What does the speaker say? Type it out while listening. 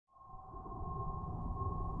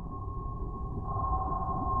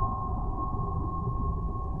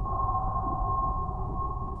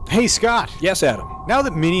Hey, Scott. Yes, Adam. Now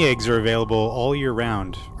that mini eggs are available all year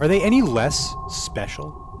round, are they any less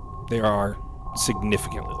special? They are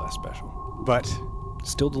significantly less special. But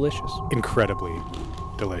still delicious. Incredibly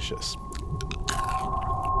delicious.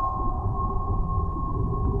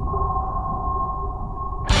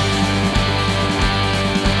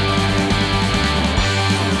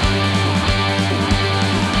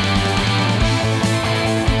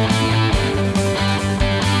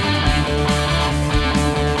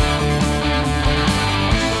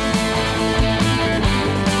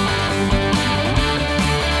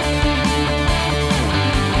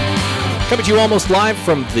 Coming to you almost live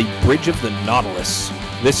from the Bridge of the Nautilus.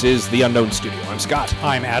 This is The Unknown Studio. I'm Scott.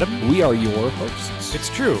 I'm Adam. We are your hosts. It's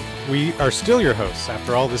true. We are still your hosts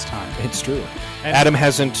after all this time. It's true. Adam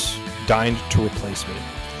hasn't deigned to replace me,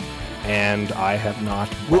 and I have not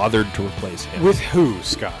bothered to replace him. With who,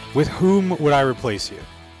 Scott? With whom would I replace you?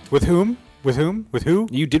 With whom? With whom? With who?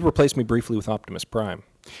 You did replace me briefly with Optimus Prime.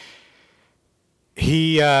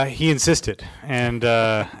 He insisted, and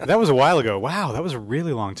that was a while ago. Wow, that was a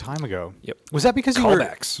really long time ago. Yep. Was that because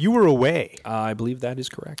you were away? I believe that is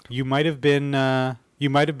correct. You might have been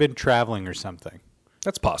traveling or something.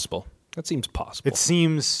 That's possible. That seems possible. It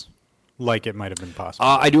seems like it might have been possible.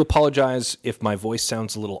 I do apologize if my voice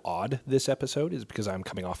sounds a little odd this episode. Is because I'm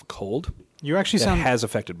coming off a cold. You actually that has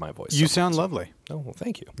affected my voice. You sound lovely. Oh, well,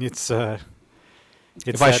 thank you. It's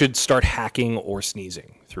if I should start hacking or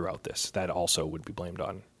sneezing throughout this, that also would be blamed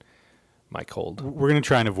on my cold. We're going to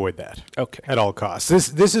try and avoid that. Okay. At all costs.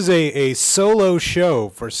 This is a solo show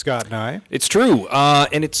for Scott and I. It's true.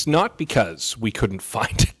 And it's not because we couldn't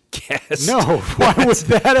find a guest. No. Why would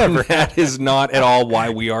that ever That is not at all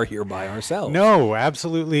why we are here by ourselves. No,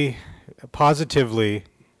 absolutely, positively,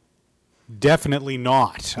 definitely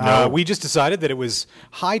not. No. We just decided that it was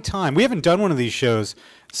high time. We haven't done one of these shows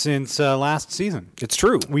since last season. It's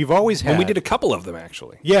true. We've always had. And we did a couple of them,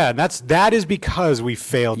 actually. Yeah, and that is because we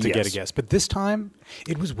failed to get a Yes. guest. But this time,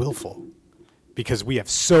 it was willful. Because we have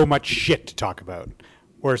so much shit to talk about.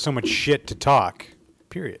 Or so much shit to talk,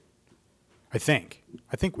 period. I think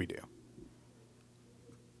we do.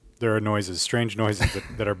 There are noises, strange noises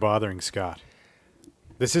that are bothering Scott.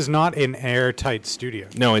 This is not an airtight studio.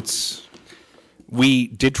 No, we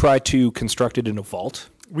did try to construct it in a vault.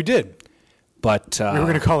 We did. But We were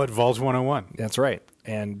going to call it Vault 101. That's right.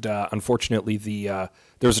 And unfortunately, there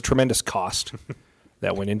was a tremendous cost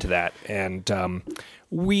that went into that. And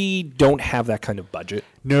we don't have that kind of budget.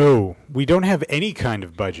 No, we don't have any kind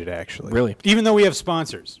of budget, actually. Really? Even though we have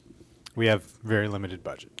sponsors, we have very limited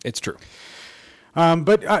budget. It's true.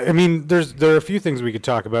 But, I mean, there are a few things we could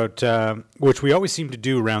talk about, which we always seem to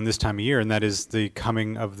do around this time of year, and that is the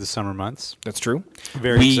coming of the summer months. That's true.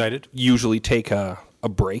 Very excited. We usually take a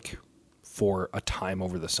break for a time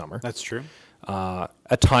over the summer. That's true. A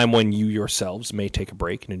time when you yourselves may take a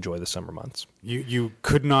break and enjoy the summer months. You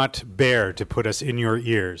could not bear to put us in your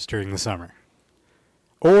ears during the summer.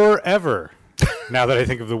 Or ever, now that I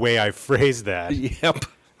think of the way I phrased that. Yep.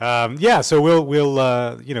 Yeah, so we'll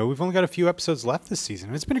we've only got a few episodes left this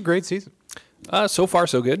season. It's been a great season. So far,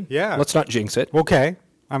 so good. Yeah. Let's not jinx it. Okay.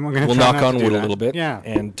 We'll knock on wood a little bit. Yeah.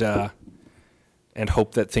 And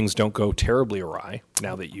hope that things don't go terribly awry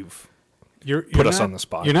now that you've You're put us not- on the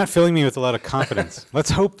spot. You're not filling me with a lot of confidence. Let's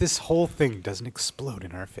hope this whole thing doesn't explode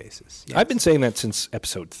in our faces. Yes. I've been saying that since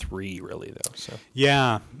episode 3, really, though. So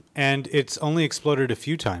Yeah, and it's only exploded a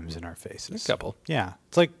few times in our faces. a couple. Yeah,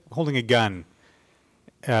 it's like holding a gun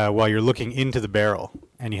while you're looking into the barrel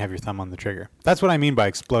and you have your thumb on the trigger. That's what I mean by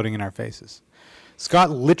exploding in our faces. Scott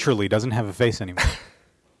literally doesn't have a face anymore.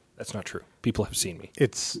 That's not true. People have seen me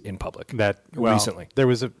It's in public recently. There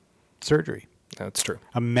was a surgery, That's true.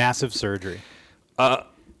 a massive surgery.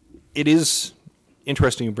 It is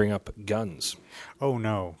interesting you bring up guns. Oh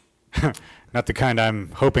no, not the kind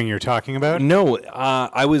I'm hoping you're talking about. No,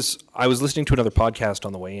 I was listening to another podcast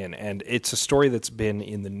on the way in, and it's a story that's been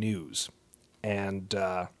in the news, and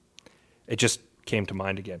it just came to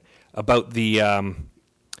mind again about the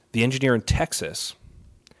engineer in Texas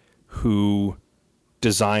who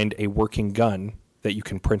designed a working gun that you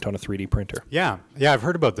can print on a 3D printer. Yeah, I've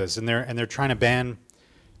heard about this, and they're trying to ban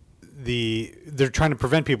they're trying to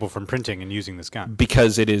prevent people from printing and using this gun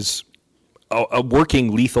Because it is a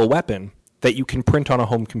working lethal weapon that you can print on a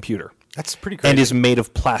home computer. That's pretty crazy. And is made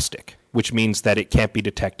of plastic, which means that it can't be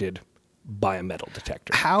detected by a metal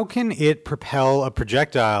detector. How can it propel a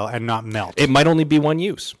projectile and not melt? It might only be one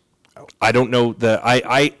use. I don't know.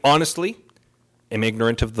 I honestly am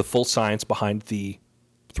ignorant of the full science behind the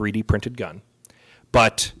 3D printed gun.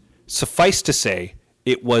 But suffice to say,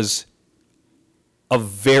 it was a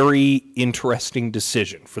very interesting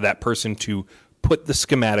decision for that person to put the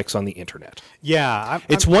schematics on the internet. Yeah.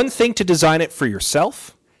 It's one thing to design it for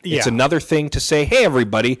yourself. It's Yeah. another thing to say, hey,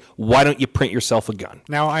 everybody, why don't you print yourself a gun?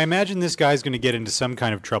 Now, I imagine this guy's going to get into some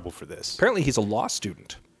kind of trouble for this. Apparently, he's a law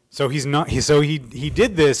student. So he's not. He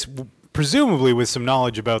did this presumably with some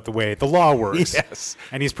knowledge about the way the law works. Yes.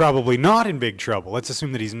 And he's probably not in big trouble. Let's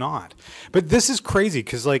assume that he's not. But this is crazy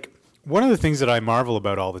because, like, one of the things that I marvel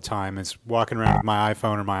about all the time is walking around with my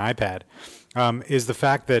iPhone or my iPad is the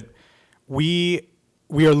fact that we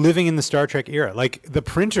are living in the Star Trek era. Like, the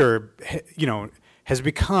printer, has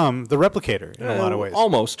become the replicator in a lot of ways.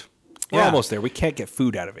 Almost. We're Yeah. almost there. We can't get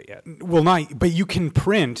food out of it yet. Well, not, but you can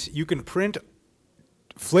print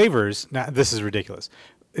flavors. Now, this is ridiculous.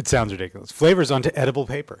 It sounds ridiculous. Flavors onto edible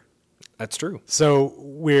paper. That's true. So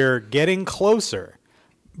we're getting closer.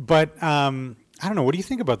 But I don't know. What do you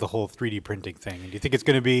think about the whole 3D printing thing? Do you think it's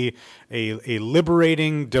going to be a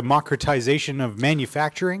liberating democratization of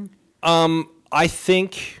manufacturing? I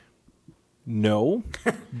think no,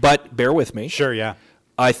 but bear with me. Sure, yeah.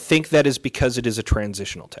 I think that is because it is a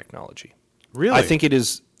transitional technology. Really? I think it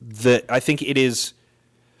is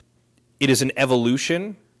an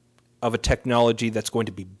evolution of a technology that's going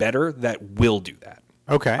to be better that will do that.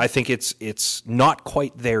 Okay. I think it's not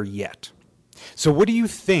quite there yet. So what do you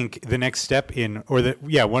think the next step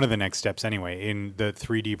one of the next steps anyway, in the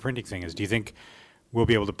 3D printing thing is? Do you think we'll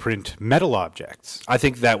be able to print metal objects? I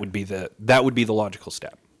think that would be the logical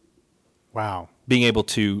step. Wow. Being able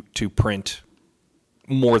to print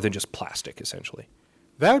more than just plastic, essentially.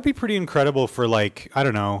 That would be pretty incredible for, like, I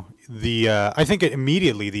don't know, I think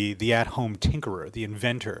immediately the at-home tinkerer, the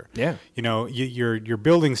inventor. Yeah. You're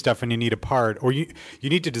building stuff and you need a part, or you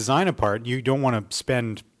need to design a part. You don't want to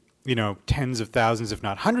spend, tens of thousands, if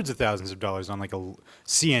not hundreds of thousands of dollars on like a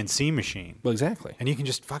CNC machine. Well, exactly. And you can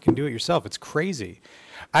just fucking do it yourself. It's crazy.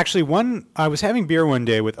 Actually, I was having beer one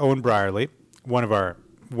day with Owen Brierley, one of our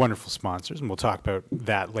wonderful sponsors, and we'll talk about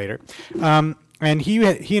that later. And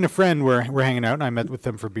he and a friend were hanging out, and I met with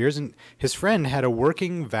them for beers, and his friend had a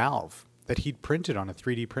working valve that he'd printed on a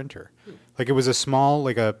 3D printer. Like, it was a small,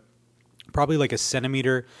 probably like a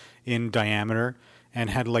centimeter in diameter, and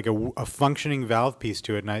had like a functioning valve piece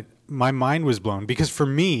to it. And my mind was blown, because for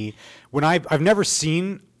me, when I've never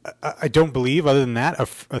seen, I don't believe, other than that, a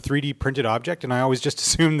 3D printed object, and I always just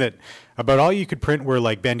assumed that about all you could print were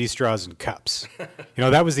like bendy straws and cups.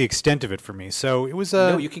 That was the extent of it for me. So it was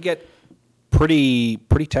No, you could get pretty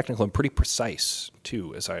technical and pretty precise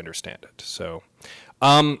too, as I understand it. So,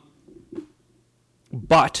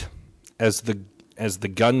 but as the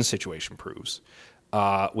gun situation proves,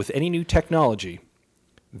 with any new technology,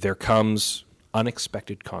 there comes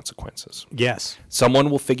unexpected consequences. Yes. Someone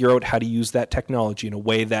will figure out how to use that technology in a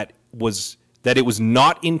way that it was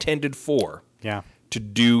not intended for. Yeah. To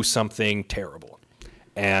do something terrible.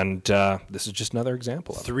 And this is just another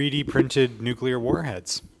example of it. 3D printed nuclear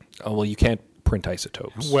warheads. Oh, well, you can't print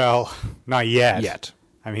isotopes. Well, not yet. Yet.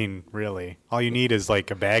 I mean, really. All you need is like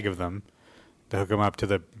a bag of them to hook them up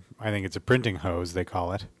to I think it's a printing hose, they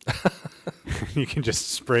call it. You can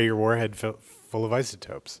just spray your warhead full of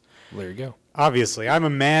isotopes. There you go. Obviously, I'm a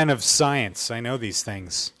man of science. I know these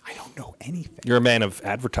things. I don't know anything. You're a man of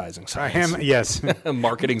advertising science. I am, yes.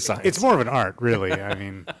 Marketing science. It's more of an art, really. I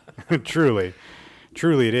mean, truly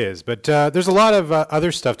it is. But there's a lot of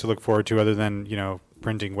other stuff to look forward to other than,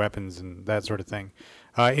 printing weapons and that sort of thing.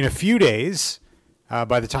 In a few days,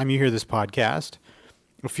 by the time you hear this podcast,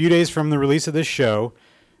 a few days from the release of this show,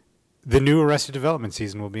 the new Arrested Development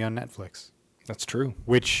season will be on Netflix. That's true.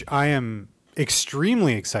 Which I am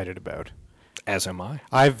extremely excited about. As am I.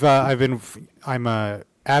 I'm a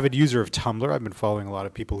avid user of Tumblr. I've been following a lot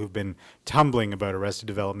of people who've been tumbling about Arrested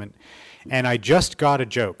Development, and I just got a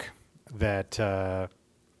joke that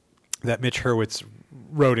Mitch Hurwitz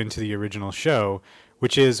wrote into the original show,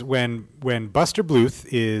 which is when Buster Bluth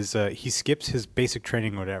he skips his basic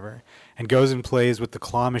training or whatever and goes and plays with the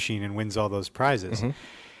claw machine and wins all those prizes. Mm-hmm.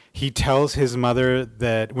 He tells his mother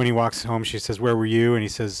that when he walks home, she says, "Where were you?" And he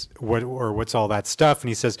says, "What's all that stuff?" And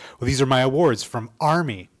he says, "Well, these are my awards from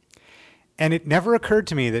Army." And it never occurred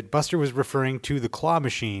to me that Buster was referring to the claw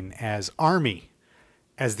machine as Army,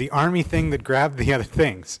 as the Army thing that grabbed the other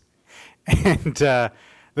things. And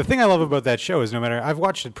the thing I love about that show is I've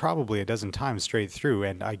watched it probably a dozen times straight through,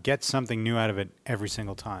 and I get something new out of it every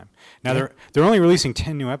single time. Now, they're only releasing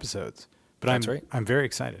 10 new episodes. But I'm very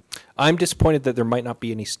excited. I'm disappointed that there might not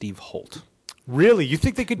be any Steve Holt. Really? You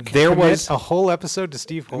think they could commit a whole episode to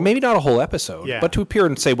Steve Holt? Maybe not a whole episode, yeah, but to appear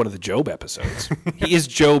in, say, one of the Job episodes. He is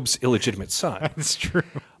Job's illegitimate son. That's true.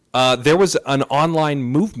 There was an online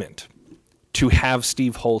movement to have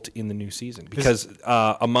Steve Holt in the new season because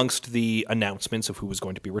amongst the announcements of who was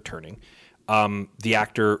going to be returning, the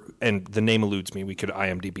actor, and the name eludes me, we could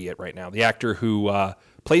IMDb it right now. The actor who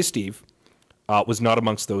plays Steve was not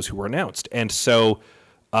amongst those who were announced. And so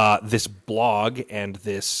this blog and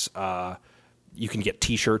this, you can get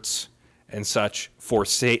T-shirts and such for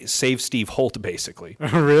Save Steve Holt, basically.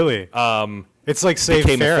 Really? It's like Save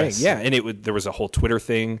Ferris. Yeah, and there was a whole Twitter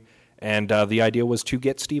thing, and the idea was to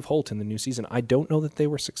get Steve Holt in the new season. I don't know that they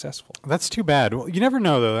were successful. That's too bad. Well, you never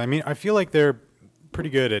know, though. I mean, I feel like they're pretty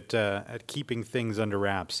good at keeping things under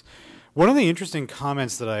wraps. One of the interesting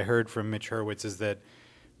comments that I heard from Mitch Hurwitz is that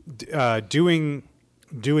doing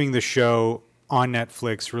the show on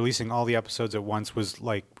Netflix, releasing all the episodes at once, was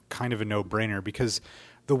like kind of a no-brainer, because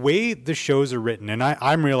the way the shows are written, and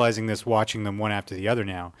I'm realizing this watching them one after the other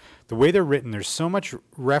now, the way they're written, there's so much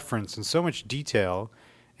reference and so much detail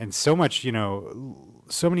and so much,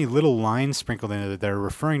 so many little lines sprinkled in it that are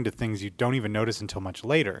referring to things you don't even notice until much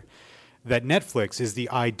later, that Netflix is the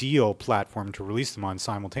ideal platform to release them on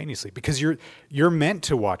simultaneously, because you're meant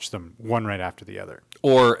to watch them one right after the other.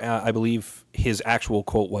 Or I believe his actual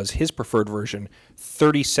quote was his preferred version,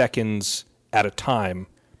 30 seconds at a time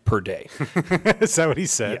per day. Is that what he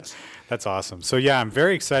said? Yes. That's awesome. So yeah, I'm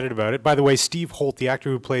very excited about it. By the way, Steve Holt, the actor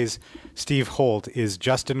who plays Steve Holt, is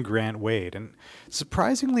Justin Grant Wade, and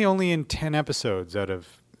surprisingly only in 10 episodes out of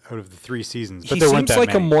the 3 seasons. But he there weren't seems that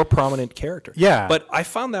like many. a more prominent character. Yeah. But I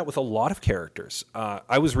found that with a lot of characters.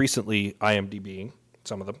 I was recently IMDbing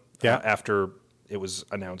some of them after it was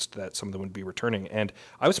announced that some of them would be returning. And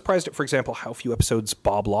I was surprised at, for example, how few episodes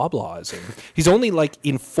Bob Loblaw is in. He's only like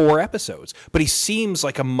in 4 episodes, but he seems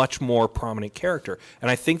like a much more prominent character.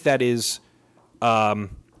 And I think that is an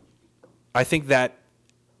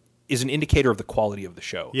indicator of the quality of the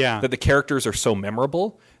show. Yeah. That the characters are so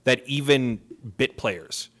memorable that even bit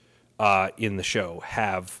players in the show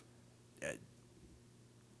have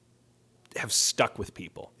stuck with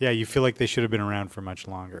people. Yeah, you feel like they should have been around for much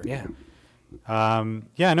longer. Yeah. I'm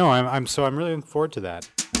really looking forward to that.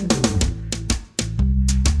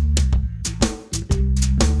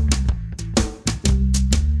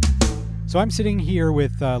 So I'm sitting here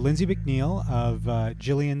with Lindsay McNeil of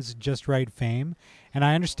Jillian's Just Right fame, and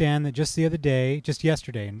I understand that just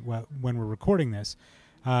yesterday, when we're recording this,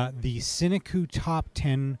 the Cineku Top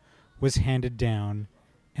 10 was handed down.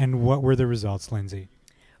 And what were the results, Lindsay?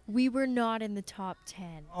 We were not in the top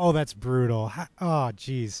 10. Oh, that's brutal. Oh,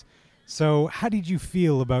 geez. So how did you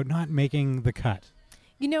feel about not making the cut?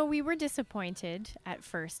 We were disappointed at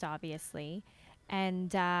first, obviously, and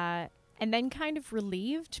then kind of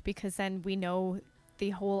relieved, because then we know the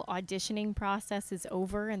whole auditioning process is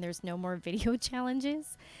over and there's no more video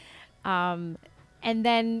challenges. And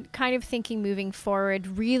then kind of thinking moving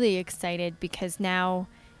forward, really excited, because now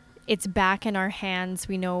it's back in our hands.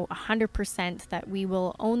 We know 100% that we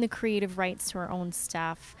will own the creative rights to our own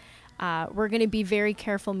stuff. We're going to be very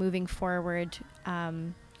careful moving forward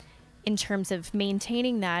in terms of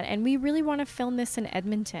maintaining that. And we really want to film this in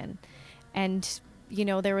Edmonton. And,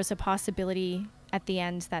 there was a possibility at the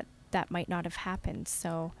end that might not have happened.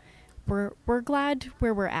 So we're glad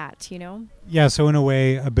where we're at, Yeah, so in a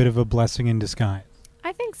way, a bit of a blessing in disguise.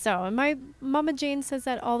 I think so. And my Mama Jane says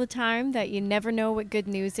that all the time, that you never know what good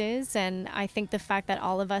news is. And I think the fact that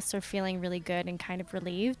all of us are feeling really good and kind of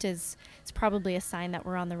relieved is probably a sign that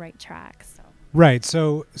we're on the right track. So. Right.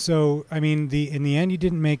 So I mean, in the end, you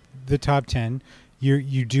didn't make the top 10.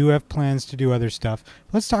 You do have plans to do other stuff.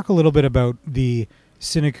 Let's talk a little bit about the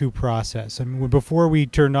Cineku process. I mean, before we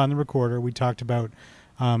turned on the recorder, we talked about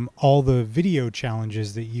all the video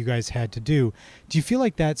challenges that you guys had to do. Do you feel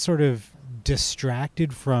like that sort of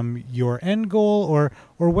distracted from your end goal, or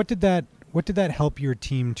what did that help your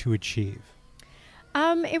team to achieve?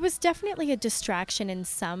 It was definitely a distraction in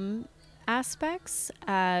some aspects,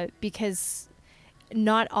 because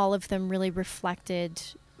not all of them really reflected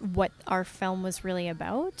what our film was really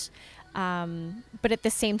about. But at the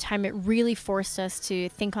same time, it really forced us to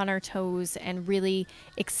think on our toes and really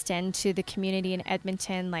extend to the community in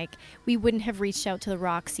Edmonton. Like, we wouldn't have reached out to the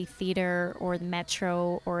Roxy Theatre or the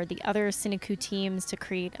Metro or the other Cineku teams to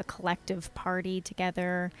create a collective party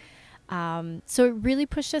together. So it really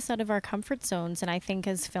pushed us out of our comfort zones. And I think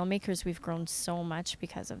as filmmakers, we've grown so much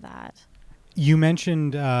because of that. You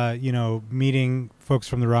mentioned, meeting folks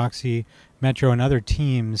from the Roxy, Metro, and other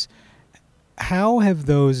teams. How have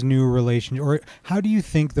those new relationships, or how do you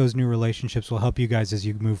think those new relationships will help you guys as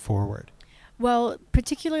you move forward? Well,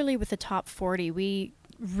 particularly with the Top 40, we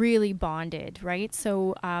really bonded, right?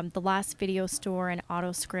 So the last video store and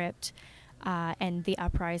AutoScript and the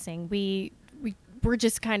Uprising, we were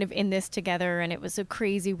just kind of in this together, and it was a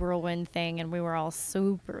crazy whirlwind thing, and we were all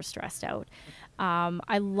super stressed out.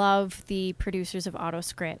 I love the producers of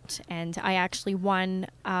Autoscript, and I actually won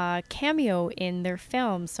a cameo in their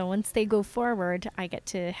film. So once they go forward, I get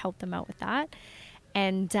to help them out with that.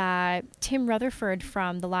 And Tim Rutherford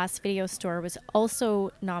from The Last Video Store was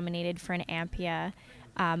also nominated for an Ampia.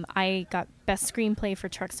 I got Best Screenplay for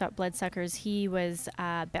Truck Stop Bloodsuckers. He was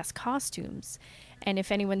Best Costumes. And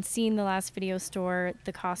if anyone's seen The Last Video Store,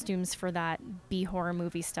 the costumes for that B-horror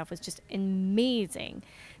movie stuff was just amazing.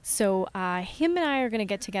 So him and I are going to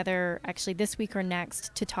get together actually this week or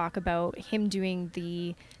next to talk about him doing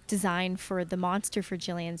the design for the monster for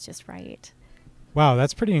Jillian's Just Right. Wow,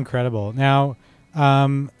 that's pretty incredible. Now,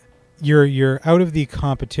 you're out of the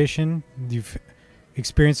competition. You've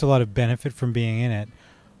experienced a lot of benefit from being in it.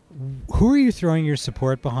 Who are you throwing your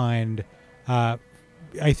support behind?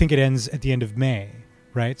 I think it ends at the end of May,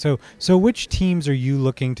 right? So which teams are you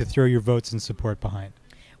looking to throw your votes and support behind?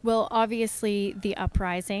 Well, obviously, The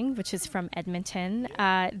Uprising, which is from Edmonton.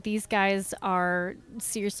 These guys are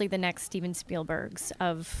seriously the next Steven Spielbergs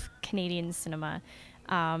of Canadian cinema.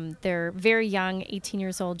 They're very young, 18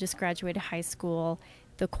 years old, just graduated high school.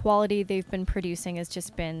 The quality they've been producing has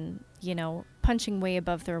just been, punching way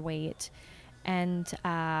above their weight. And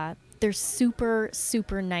they're super,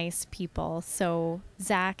 super nice people. So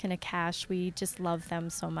Zach and Akash, we just love them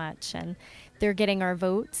so much. And they're getting our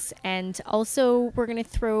votes. And also, we're going to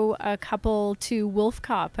throw a couple to Wolf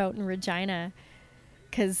Cop out in Regina.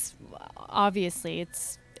 Because obviously,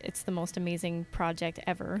 it's the most amazing project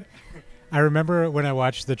ever. I remember when I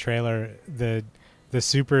watched the trailer, the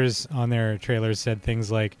supers on their trailers said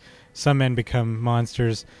things like, some men become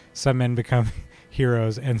monsters, some men become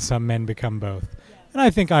heroes, and some men become both. Yeah. And I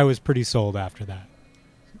think I was pretty sold after that.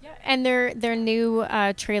 Yeah, and their new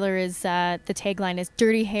trailer is, the tagline is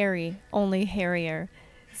Dirty Harry, only hairier.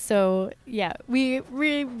 So, yeah, we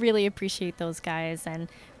really appreciate those guys, and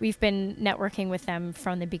we've been networking with them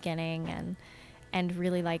from the beginning and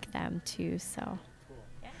really like them too, so...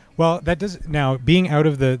 Well, that does now being out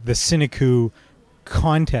of the Cineku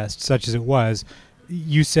contest, such as it was.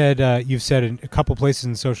 You've said in a couple places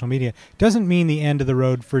in social media, doesn't mean the end of the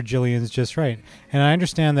road for Jillian's Just Right. And I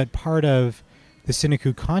understand that part of the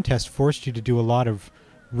Cineku contest forced you to do a lot of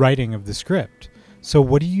writing of the script. So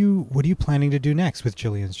what are you planning to do next with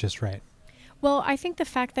Jillian's Just Right? Well, I think the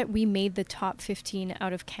fact that we made the top 15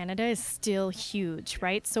 out of Canada is still huge,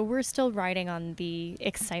 right? So we're still riding on the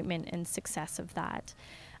excitement and success of that.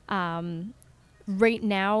 Right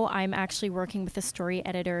now, I'm actually working with a story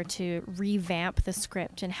editor to revamp the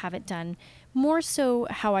script and have it done more so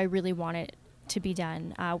how I really want it to be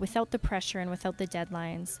done, without the pressure and without the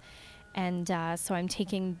deadlines. And so I'm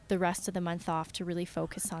taking the rest of the month off to really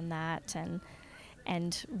focus on that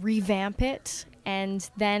and revamp it. And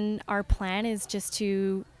then our plan is just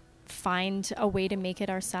to find a way to make it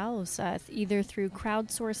ourselves, either through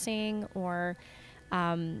crowdsourcing or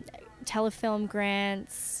telefilm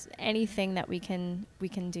grants, anything that we can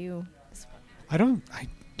do. I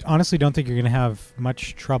honestly don't think you're going to have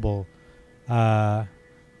much trouble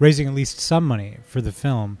raising at least some money for the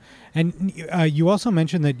film. And you also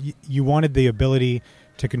mentioned that you wanted the ability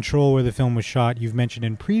to control where the film was shot. You've mentioned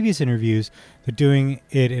in previous interviews that doing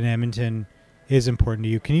it in Edmonton is important to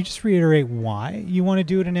you. Can you just reiterate why you want to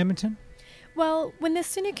do it in Edmonton? Well, when the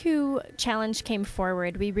Cineku challenge came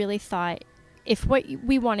forward, we really thought, if what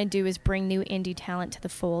we want to do is bring new indie talent to the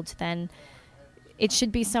fold, then it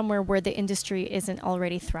should be somewhere where the industry isn't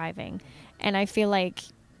already thriving. And I feel like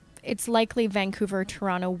it's likely Vancouver,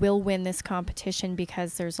 Toronto will win this competition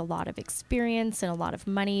because there's a lot of experience and a lot of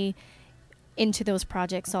money into those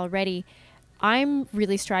projects already. I'm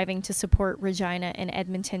really striving to support Regina and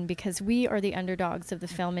Edmonton because we are the underdogs of the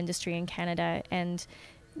film industry in Canada, and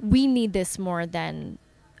we need this more than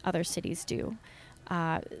other cities do.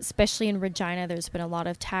 Especially in Regina, there's been a lot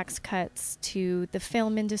of tax cuts to the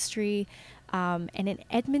film industry. And in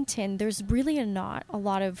Edmonton, there's really not a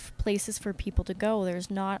lot of places for people to go.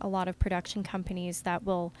 There's not a lot of production companies that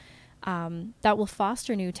will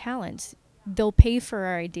foster new talent. They'll pay for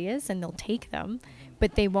our ideas and they'll take them,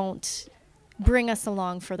 but they won't bring us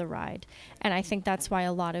along for the ride. And I think that's why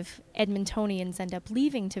a lot of Edmontonians end up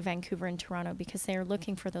leaving to Vancouver and Toronto, because they are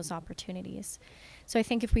looking for those opportunities. So I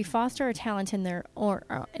think if we foster our talent in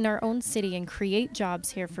in our own city and create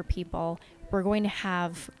jobs here for people, we're going to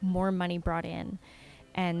have more money brought in.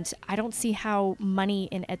 And I don't see how money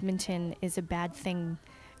in Edmonton is a bad thing.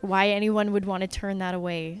 Why anyone would want to turn that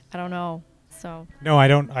away, I don't know. So no, I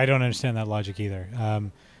don't understand that logic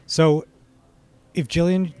either. So if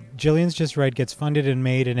Jillian's Just Right gets funded and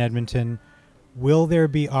made in Edmonton, will there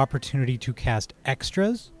be opportunity to cast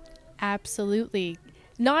extras? Absolutely.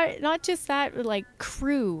 Not just that, like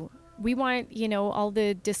crew. We want, all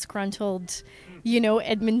the disgruntled,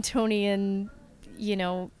 Edmontonian,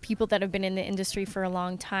 people that have been in the industry for a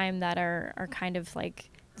long time that are kind of like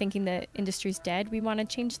thinking the industry's dead. We want to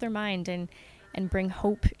change their mind and bring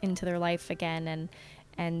hope into their life again,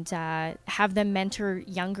 and have them mentor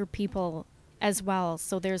younger people as well.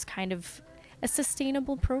 So there's kind of a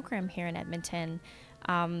sustainable program here in Edmonton.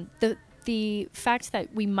 The fact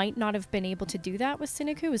that we might not have been able to do that with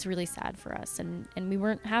Sineku was really sad for us, and we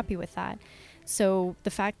weren't happy with that. So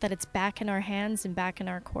the fact that it's back in our hands and back in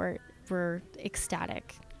our court, we're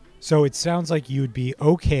ecstatic. So it sounds like you'd be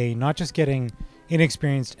okay not just getting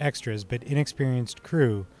inexperienced extras, but inexperienced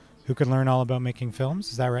crew who can learn all about making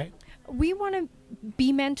films. Is that right? We want to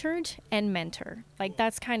be mentored and mentor. Like,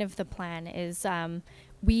 that's kind of the plan, is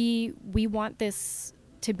we want this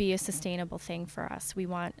to be a sustainable thing for us. We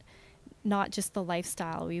want not just the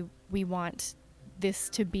lifestyle. We want this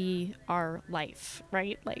to be our life,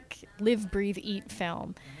 right? Like, live, breathe, eat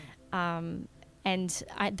film.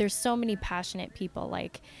 There's so many passionate people.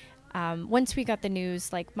 Like, once we got the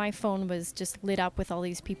news, like, my phone was just lit up with all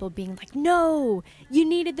these people being like, no, you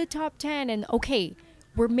needed the top 10. And okay,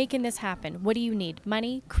 we're making this happen. What do you need?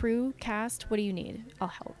 Money, crew, cast? What do you need? I'll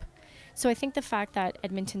help. So I think the fact that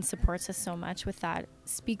Edmonton supports us so much with that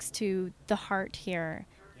speaks to the heart here.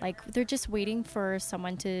 Like, they're just waiting for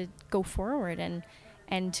someone to go forward and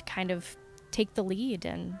kind of take the lead,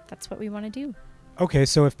 and that's what we want to do. Okay,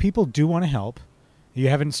 so if people do want to help, you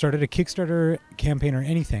haven't started a Kickstarter campaign or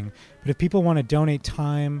anything, but if people want to donate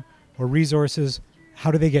time or resources, how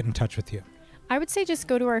do they get in touch with you? I would say just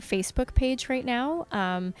go to our Facebook page right now.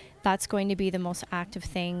 That's going to be the most active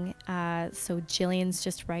thing. So Jillian's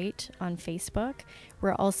Just Right on Facebook.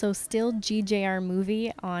 We're also still GJR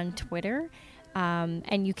Movie on Twitter.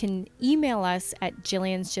 And you can email us at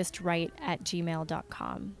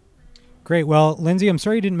jilliansjustright@gmail.com. Great. Well, Lindsay, I'm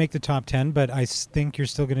sorry you didn't make the top 10, but I think you're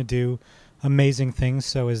still going to do amazing things.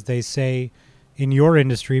 So as they say in your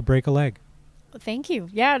industry, break a leg. Thank you.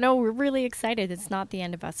 Yeah, no, we're really excited. It's not the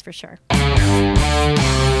end of us for sure.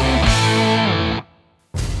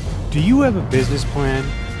 Do you have a business plan,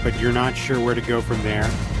 but you're not sure where to go from there?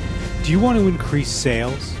 Do you want to increase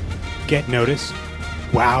sales, get noticed,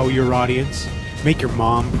 wow your audience, make your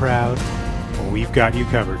mom proud? Well, we've got you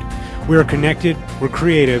covered. We're connected, we're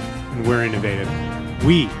creative, and we're innovative.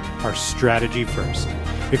 We are strategy first.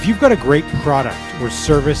 If you've got a great product or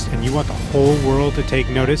service and you want the whole world to take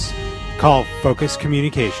notice, call Focus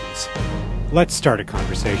Communications. Let's start a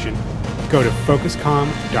conversation. Go to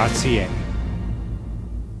focuscom.ca.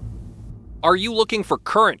 Are you looking for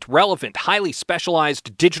current, relevant, highly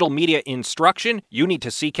specialized digital media instruction? You need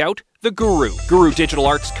to seek out The Guru. Guru Digital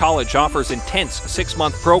Arts College offers intense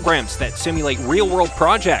 6-month programs that simulate real-world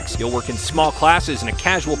projects. You'll work in small classes in a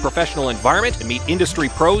casual professional environment and meet industry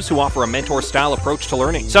pros who offer a mentor-style approach to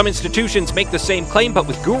learning. Some institutions make the same claim, but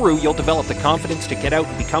with Guru, you'll develop the confidence to get out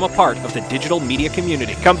and become a part of the digital media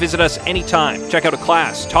community. Come visit us anytime. Check out a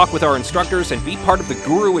class, talk with our instructors, and be part of the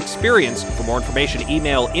Guru experience. For more information,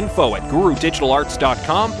 email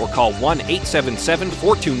info@gurudigitalarts.com or call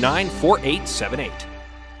 1-877-429-4878.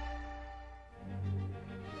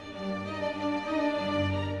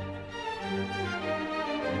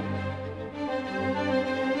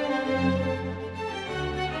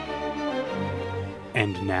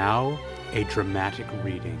 And now, a dramatic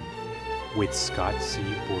reading with Scott C.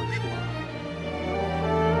 Bourgeois.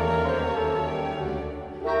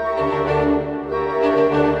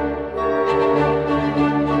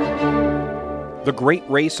 The great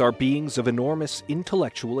race are beings of enormous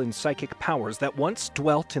intellectual and psychic powers that once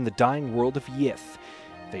dwelt in the dying world of Yith.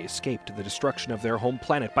 They escaped the destruction of their home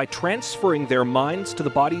planet by transferring their minds to the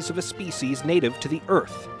bodies of a species native to the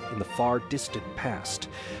Earth in the far distant past.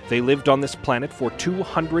 They lived on this planet for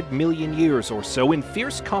 200 million years or so in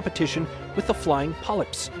fierce competition with the flying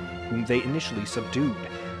polyps, whom they initially subdued.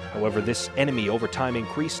 However, this enemy over time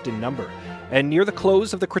increased in number, and near the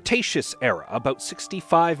close of the Cretaceous era, about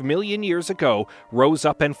 65 million years ago, rose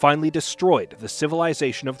up and finally destroyed the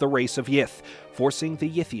civilization of the race of Yith, forcing the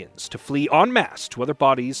Yithians to flee en masse to other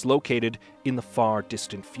bodies located in the far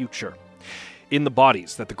distant future. In the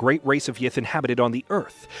bodies that the great race of Yith inhabited on the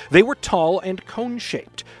Earth, they were tall and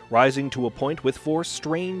cone-shaped, rising to a point with 4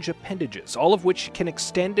 strange appendages, all of which can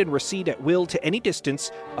extend and recede at will to any distance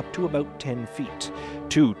up to about 10 feet.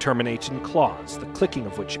 2 terminate in claws, the clicking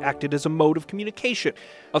of which acted as a mode of communication.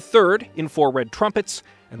 a third in 4 red trumpets,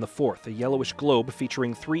 and the fourth a yellowish globe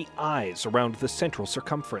featuring 3 eyes around the central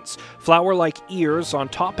circumference, flower-like ears on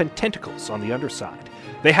top and tentacles on the underside.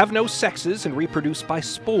 They have no sexes and reproduce by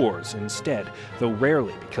spores instead, though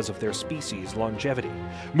rarely because of their species' longevity.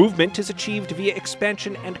 Movement is achieved via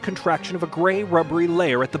expansion and contraction of a gray rubbery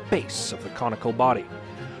layer at the base of the conical body.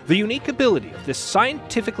 The unique ability of this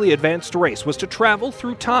scientifically advanced race was to travel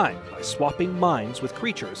through time by swapping minds with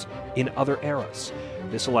creatures in other eras.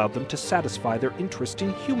 This allowed them to satisfy their interest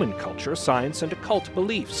in human culture, science, and occult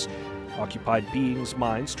beliefs. Occupied beings'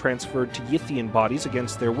 minds transferred to Yithian bodies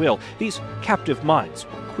against their will. These captive minds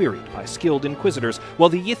were queried by skilled inquisitors, while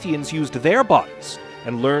the Yithians used their bodies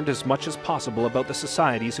and learned as much as possible about the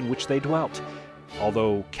societies in which they dwelt.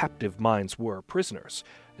 Although captive minds were prisoners,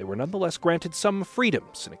 they were nonetheless granted some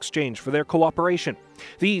freedoms in exchange for their cooperation.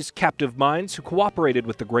 These captive minds who cooperated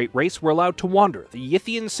with the Great Race were allowed to wander the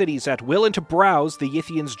Yithian cities at will and to browse the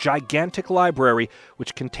Yithians' gigantic library,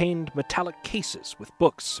 which contained metallic cases with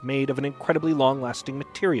books made of an incredibly long-lasting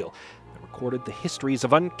material that recorded the histories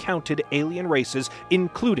of uncounted alien races,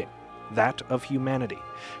 including that of humanity.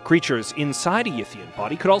 Creatures inside a Yithian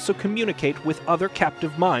body could also communicate with other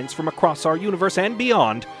captive minds from across our universe and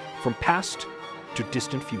beyond, from past to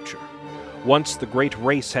distant future. Once the Great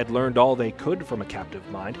Race had learned all they could from a captive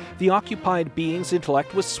mind, the occupied being's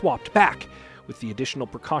intellect was swapped back, with the additional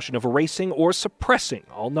precaution of erasing or suppressing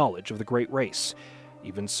all knowledge of the Great Race.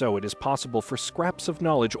 Even so, it is possible for scraps of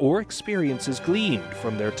knowledge or experiences gleaned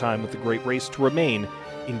from their time with the Great Race to remain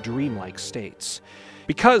in dreamlike states.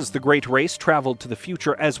 Because the Great Race traveled to the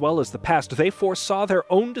future as well as the past, they foresaw their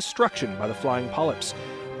own destruction by the flying polyps.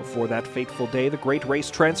 Before that fateful day, the Great Race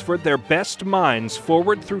transferred their best minds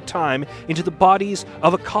forward through time into the bodies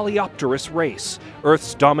of a Coleopterous race,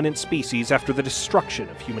 Earth's dominant species after the destruction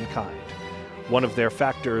of humankind. One of the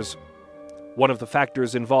factors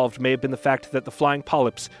involved may have been the fact that the flying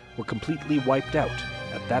polyps were completely wiped out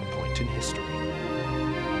at that point in history.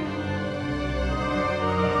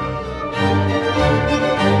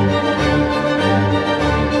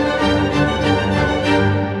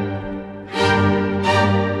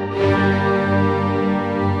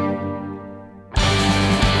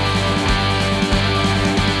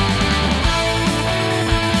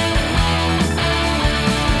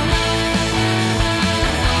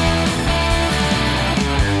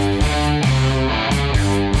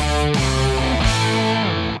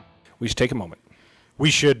 We should take a moment. We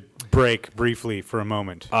should break briefly for a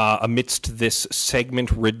moment. Amidst this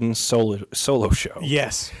segment-ridden solo show.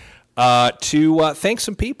 Yes. To thank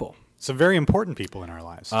some people. Some very important people in our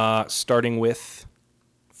lives. Starting with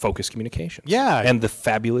Focus Communications. Yeah. And the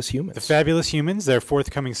Fabulous Humans. The Fabulous Humans, their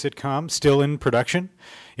forthcoming sitcom, still in production.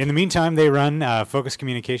 In the meantime, they run Focus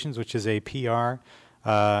Communications, which is a PR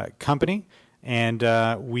company. And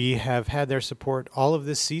we have had their support all of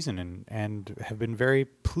this season and have been very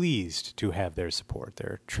pleased to have their support.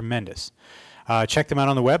 They're tremendous. Check them out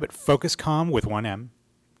on the web at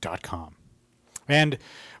focuscom.com. And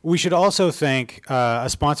we should also thank a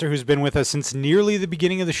sponsor who's been with us since nearly the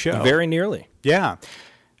beginning of the show. Very nearly. Yeah.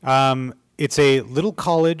 It's a little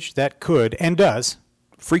college that could and does.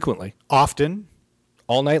 Frequently. Often.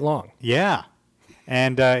 All night long. Yeah.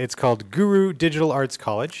 And it's called Guru Digital Arts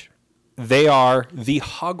College. They are the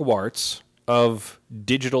Hogwarts of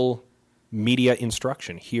digital media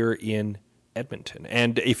instruction here in Edmonton.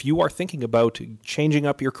 And if you are thinking about changing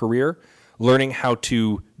up your career, learning how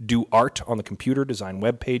to do art on the computer, design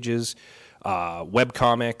web pages, web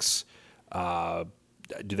comics,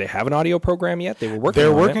 do they have an audio program yet? They're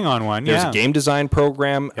working on one, There's a game design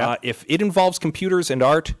program. Yep. If it involves computers and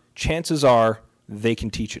art, chances are they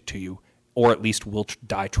can teach it to you, or at least will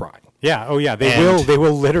die trying. Yeah. Oh, yeah. They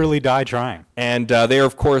will literally die trying. And they are,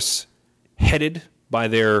 of course, headed by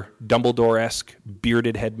their Dumbledore-esque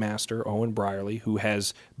bearded headmaster, Owen Brierley, who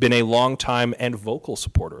has been a long-time and vocal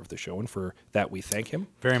supporter of the show, and for that we thank him.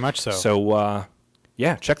 Very much so. So,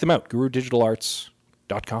 yeah, check them out,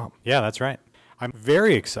 gurudigitalarts.com. Yeah, that's right. I'm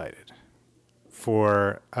very excited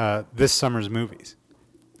for this summer's movies.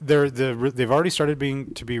 They've already started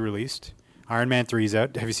to be released. Iron Man 3 is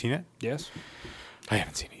out. Have you seen it? Yes. I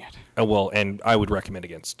haven't seen it yet. Well, and I would recommend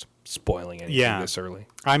agained spoiling anything this early.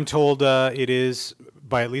 I'm told it is,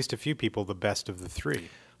 by at least a few people, the best of the three.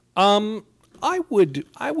 I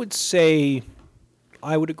would say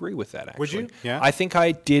I would agree with that, actually. Would you? Yeah. I think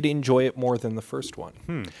I did enjoy it more than the first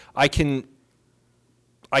one. I can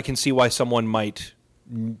see why someone might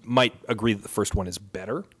agree that the first one is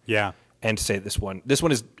better. Yeah. And say this one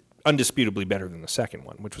is undisputably better than the second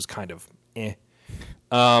one, which was kind of eh.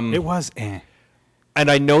 It was eh. And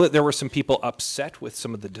I know that there were some people upset with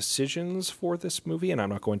some of the decisions for this movie, and I'm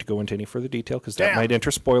not going to go into any further detail because that might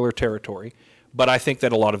enter spoiler territory. But I think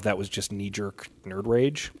that a lot of that was just knee-jerk nerd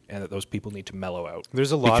rage, and that those people need to mellow out.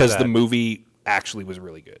 There's a lot of because that. the movie actually was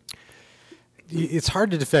really good. It's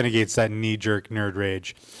hard to defend against that knee-jerk nerd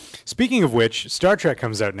rage. Speaking of which, Star Trek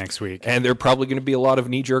comes out next week. And there are probably going to be a lot of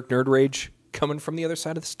knee-jerk nerd rage coming from the other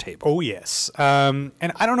side of this table. Oh, yes. And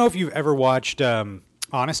I don't know if you've ever watched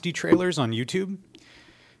Honesty trailers on YouTube.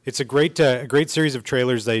 It's a great series of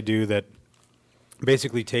trailers they do that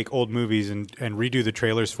basically take old movies and redo the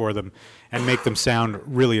trailers for them and make them sound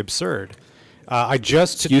really absurd.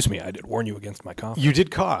 Excuse me, I did warn you against my cough. You did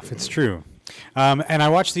cough. It's true. And I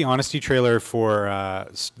watched the Honesty trailer for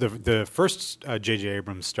the first J.J.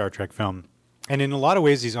 Abrams Star Trek film. And in a lot of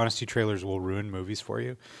ways, these Honesty trailers will ruin movies for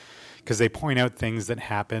you because they point out things that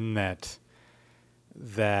happen that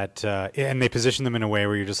and they position them in a way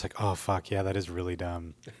where you're just like, oh, fuck, yeah, that is really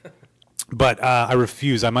dumb. But I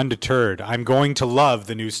refuse. I'm undeterred. I'm going to love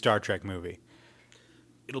the new Star Trek movie.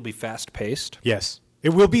 It'll be fast-paced. Yes. It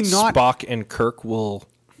will be not... Spock and Kirk will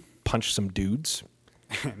punch some dudes.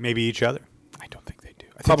 Maybe each other. I don't think they do.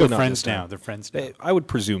 I Probably think they're not friends this time. now. They're friends now. I would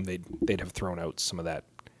presume they'd have thrown out some of that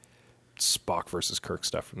Spock versus Kirk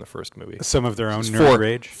stuff from the first movie. Some of their own nerd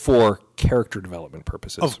rage. For character development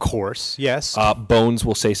purposes. Of course, yes. Bones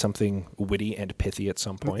will say something witty and pithy at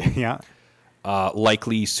some point. Yeah.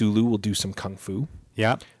 Likely Sulu will do some kung fu.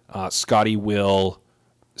 Yeah. Scotty will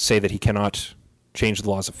say that he cannot change the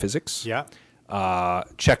laws of physics. Yeah.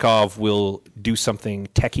 Chekhov will do something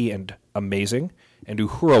techie and amazing. And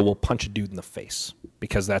Uhura will punch a dude in the face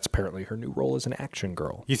because that's apparently her new role as an action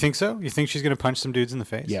girl. You think so? You think she's going to punch some dudes in the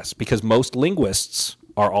face? Yes, because most linguists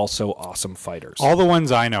are also awesome fighters. All the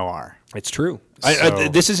ones I know are. It's true. So-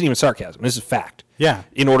 This isn't even sarcasm. This is fact. Yeah.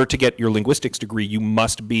 In order to get your linguistics degree, you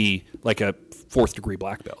must be like a 4th degree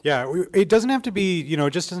black belt. Yeah, it doesn't have to be, it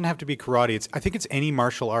just doesn't have to be karate. I think it's any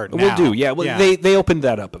martial art now. Will do. Yeah. Well, they opened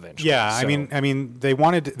that up eventually. Yeah, so. I mean, they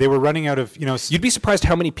were running out of, You'd be surprised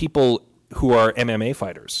how many people who are MMA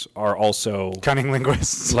fighters are also cunning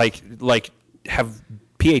linguists. like have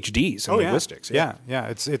PhDs in linguistics. Yeah.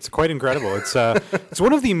 It's quite incredible. It's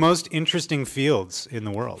one of the most interesting fields in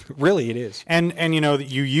the world. Really, it is. And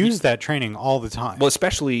you use that training all the time. Well,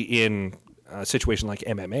 especially in a situation like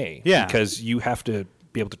MMA. Yeah. Because you have to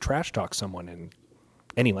be able to trash talk someone in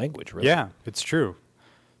any language, really. Yeah, it's true.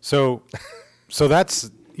 So that's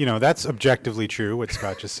objectively true what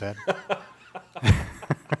Scott just said.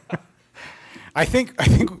 I think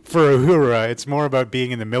for Uhura, it's more about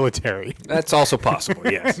being in the military. That's also possible,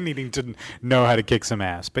 yes. Needing to know how to kick some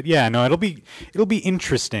ass. But yeah, no, it'll be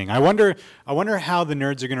interesting. I wonder how the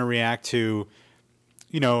nerds are going to react to,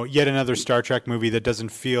 yet another Star Trek movie that doesn't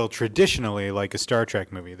feel traditionally like a Star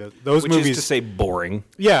Trek movie. Those Which movies, is to say boring.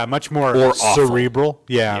 yeah, much more Or awful. cerebral.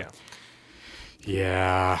 Yeah.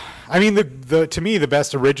 I mean, to me, the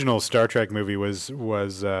best original Star Trek movie was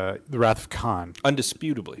The Wrath of Khan.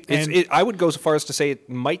 Undisputably. And- I would go so far as to say it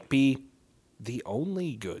might be the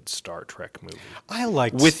only good Star Trek movie. I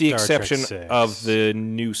liked With the Star exception Trek 6. of the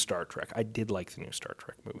new Star Trek. I did like the new Star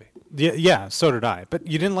Trek movie. Yeah, so did I. But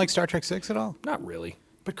you didn't like Star Trek 6 at all? Not really.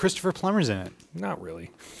 But Christopher Plummer's in it. Not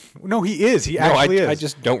really. No, he is. He actually is. I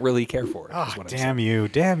just don't really care for it. Oh, is what I'm damn saying.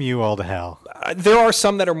 Damn you all to hell. There are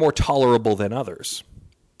some that are more tolerable than others.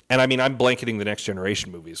 And I mean, I'm blanketing the Next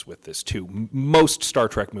Generation movies with this too. Most Star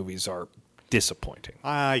Trek movies are disappointing.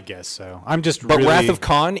 I guess so. I'm just But really... Wrath of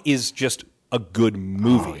Khan is just a good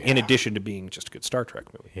movie, in addition to being just a good Star Trek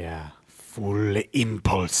movie. Yeah. Full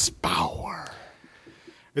impulse power.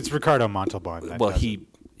 It's Ricardo Montalban. That Well, does he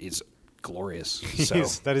is glorious. it.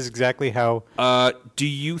 So. That is exactly how... Do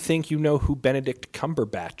you think you know who Benedict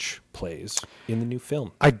Cumberbatch plays in the new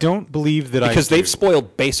film? I don't believe that Because I they've do.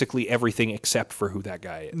 spoiled basically everything except for who that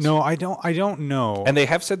guy is. No, I don't know. And they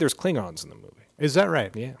have said there's Klingons in the movie. Is that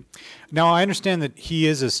right? Yeah. Now, I understand that he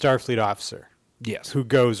is a Starfleet officer Yes. who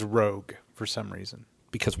goes rogue for some reason.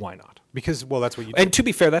 Because why not? Because, well, that's what you do. And to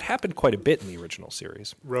be fair, that happened quite a bit in the original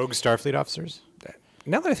series. Rogue Starfleet officers?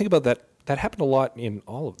 Now that I think about that, that happened a lot in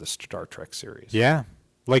all of the Star Trek series. Yeah.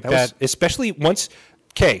 Like That that. was, especially once,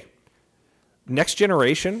 Next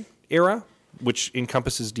Generation era, which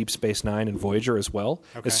encompasses Deep Space Nine and Voyager as well.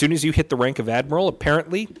 Okay. As soon as you hit the rank of Admiral,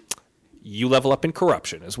 apparently you level up in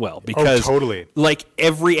corruption as well. Because totally. like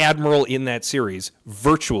every Admiral in that series,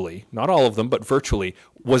 virtually, not all of them, but virtually,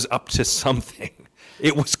 was up to something.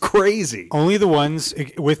 It was crazy. Only the ones,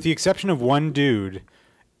 with the exception of one dude,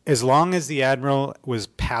 as long as the Admiral was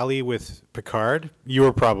pally with Picard, you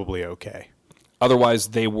were probably okay. Otherwise,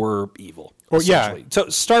 they were evil. Or yeah, essentially. So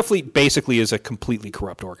Starfleet basically is a completely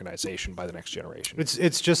corrupt organization by the next generation.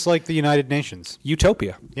 it's just like the United Nations.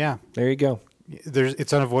 Utopia. Yeah, There you go.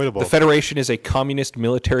 it's unavoidable. The Federation is a communist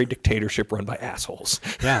military dictatorship run by assholes.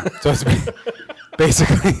 Yeah, so it's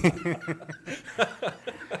basically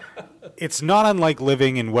it's not unlike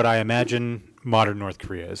living in what I imagine modern North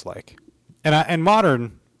Korea is like, and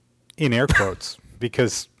modern in air quotes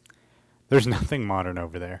because there's nothing modern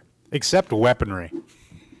over there except weaponry,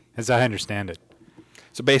 as I understand it.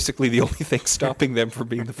 So basically, the only thing stopping them from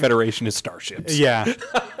being the Federation is starships. Yeah.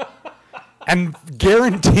 And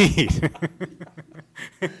guaranteed.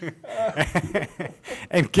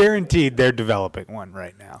 And guaranteed they're developing one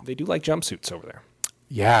right now. They do like jumpsuits over there.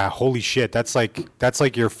 Yeah, holy shit. That's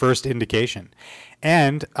like your first indication.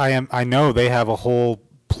 And I know they have a whole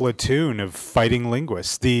platoon of fighting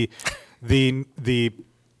linguists. The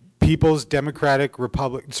People's Democratic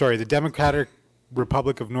Republic, the Democratic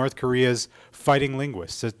Republic of North Korea's fighting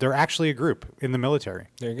linguists. They're actually a group in the military.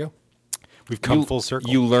 There you go. We've come full circle.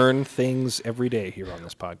 You learn things every day here on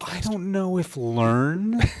this podcast. I don't know if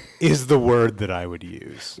learn is the word that I would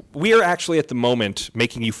use. We are actually at the moment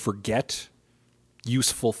making you forget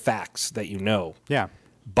useful facts that you know. Yeah.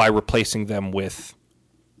 By replacing them with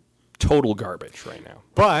total garbage right now.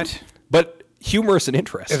 But humorous and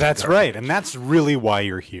interesting. that's garbage. right. And that's really why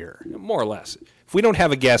you're here. More or less. If we don't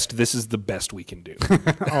have a guest, this is the best we can do.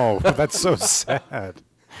 Oh, that's so sad.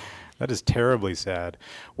 That is terribly sad.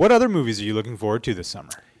 What other movies are you looking forward to this summer?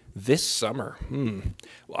 This summer? Well,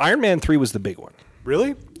 Iron Man 3 was the big one.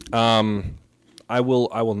 Really? I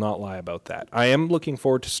will not lie about that. I am looking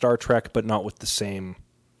forward to Star Trek, but not with the same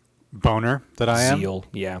Boner that I am? zeal.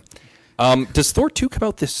 Yeah. Does Thor 2 come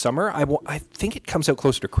out this summer? I think it comes out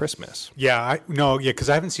closer to Christmas. Yeah, because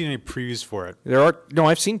I haven't seen any previews for it.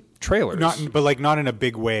 I've seen trailers. Not in a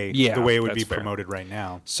big way. Yeah, the way it would be that's fair. promoted right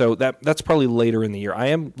now. So that's probably later in the year. I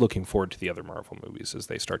am looking forward to the other Marvel movies as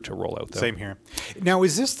they start to roll out, though. Same here. Now,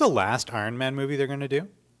 is this the last Iron Man movie they're going to do?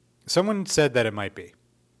 Someone said that it might be.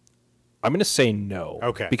 I'm going to say no.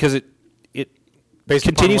 Okay. Because it Based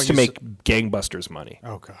upon continues what to you make gangbusters money.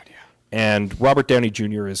 Oh, God, yeah. And Robert Downey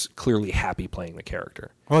Jr. is clearly happy playing the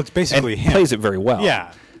character. Well, it's basically and him. plays it very well.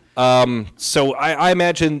 Yeah. So I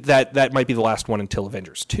imagine that might be the last one until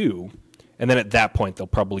Avengers 2. And then at that point, they'll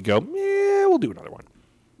probably go, we'll do another one.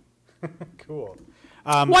 Cool.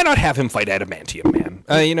 Why not have him fight Adamantium, man?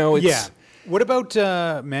 It's... Yeah. What about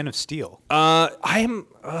Man of Steel? I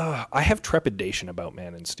have trepidation about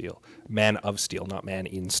Man of Steel, not Man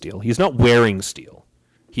in Steel. He's not wearing steel.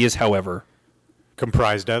 He is, however...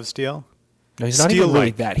 Comprised of steel? No, he's not even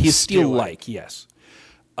like that. He's steel-like, yes.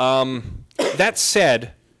 That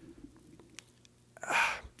said,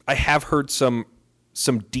 I have heard some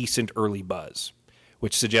decent early buzz,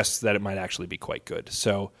 which suggests that it might actually be quite good.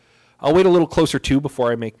 So I'll wait a little closer, too,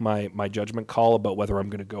 before I make my judgment call about whether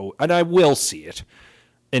I'm going to go... And I will see it,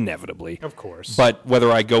 inevitably. Of course. But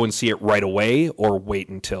whether I go and see it right away or wait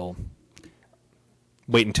until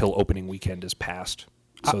opening weekend is passed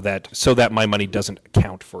so that my money doesn't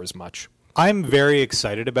count for as much. I'm very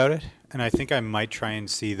excited about it, and I think I might try and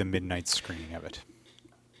see the midnight screening of it.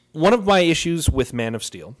 One of my issues with Man of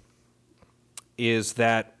Steel is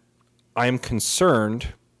that I am concerned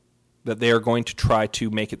that they are going to try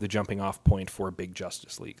to make it the jumping off point for a big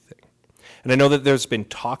Justice League thing. And I know that there's been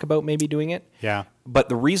talk about maybe doing it. Yeah. But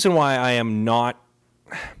the reason why,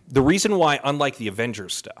 unlike the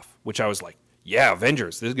Avengers stuff, which I was like, yeah,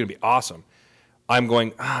 Avengers, this is going to be awesome. I'm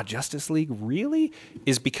going, Justice League, really?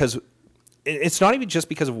 Is because it's not even just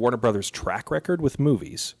because of Warner Brothers' track record with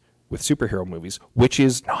movies, with superhero movies, which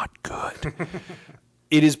is not good.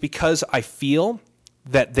 It is because I feel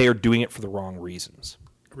that they are doing it for the wrong reasons.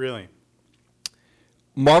 Really?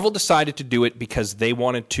 Marvel decided to do it because they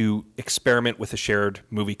wanted to experiment with a shared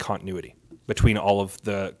movie continuity between all of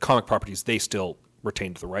the comic properties they still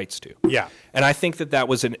retained the rights to. Yeah. And I think that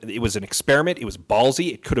was an experiment. It was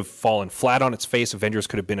ballsy. It could have fallen flat on its face. Avengers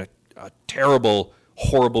could have been a terrible,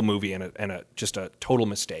 horrible movie and just a total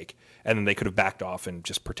mistake. And then they could have backed off and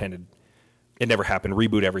just pretended it never happened,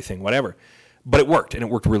 reboot everything, whatever. But it worked, and it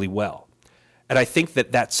worked really well. And I think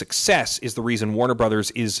that success is the reason Warner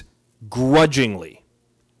Brothers is grudgingly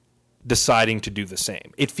deciding to do the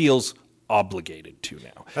same. It feels obligated to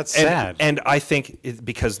now. That's sad. And I think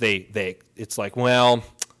because it's like, well,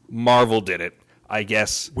 Marvel did it. I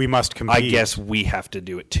guess we must compete. I guess we have to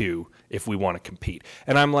do it too if we want to compete.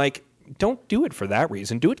 And I'm like, don't do it for that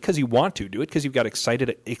reason. Do it because you want to. Do it because you've got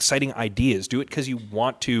exciting ideas. Do it because you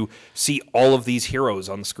want to see all of these heroes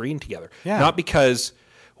on the screen together. Yeah. Not because,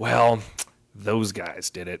 well, those guys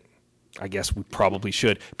did it. I guess we probably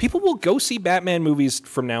should. People will go see Batman movies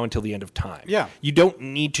from now until the end of time. Yeah. You don't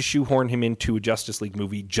need to shoehorn him into a Justice League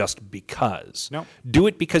movie just because. No. Do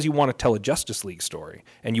it because you want to tell a Justice League story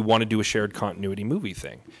and you want to do a shared continuity movie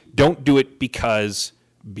thing. Don't do it because.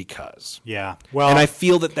 Yeah. Well, And I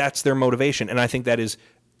feel that that's their motivation, and I think that is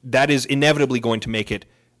inevitably going to make it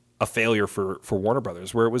a failure for Warner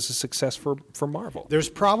Brothers, where it was a success for Marvel. there's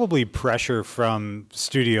probably pressure from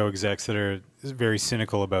studio execs that are very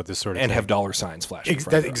cynical about this sort of And thing. have dollar signs flashing in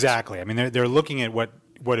front of their eyes. Exactly. I mean, they're looking at what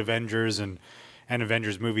Avengers and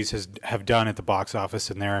Avengers movies have done at the box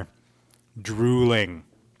office, and they're drooling.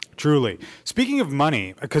 Truly. Speaking of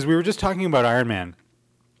money, because we were just talking about Iron Man,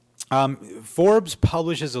 Forbes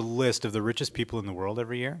publishes a list of the richest people in the world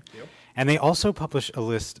every year, and they also publish a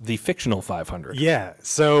list. The fictional 500. Yeah.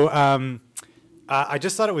 So I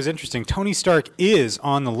just thought it was interesting. Tony Stark is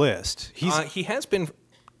on the list. He's He has been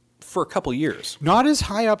for a couple years. not as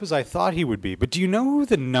high up as I thought he would be. But do you know who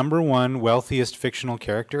the number one wealthiest fictional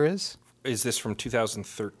character is? Is this from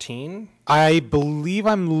 2013? I believe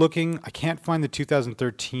I'm looking. I can't find the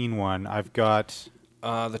 2013 one. I've got.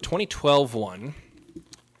 The 2012 one.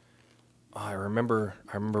 I remember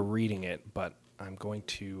reading it, but I'm going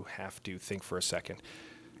to have to think for a second.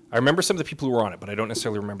 I remember some of the people who were on it, but I don't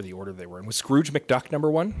necessarily remember the order they were in. Was Scrooge McDuck number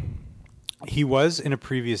one? He was in a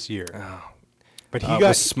previous year. But he Was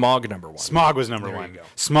got. Smog number one? Smog was number There you one. go.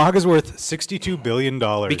 Smog is worth $62 billion.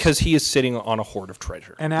 Because he is sitting on a hoard of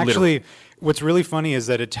treasure. And literally. actually, what's really funny is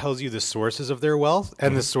that it tells you the sources of their wealth,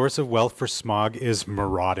 and the source of wealth for Smog is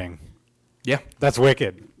marauding. Yeah. That's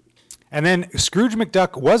wicked. And then Scrooge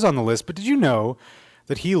McDuck was on the list, but did you know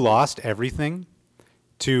that he lost everything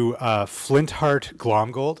to Flintheart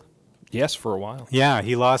Glomgold? Yes, for a while. Yeah,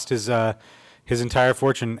 he lost his entire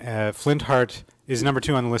fortune. Flintheart is number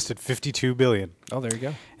 2 on the list at $52 billion. Oh, there you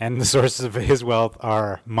go. And the sources of his wealth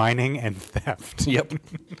are mining and theft. Yep.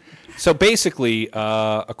 So basically,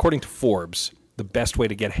 according to Forbes, the best way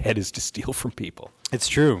to get ahead is to steal from people. It's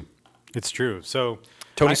true. It's true. So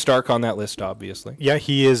Tony Stark on that list, obviously. yeah,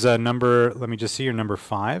 he is number, let me just see, your number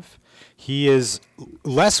 5. He is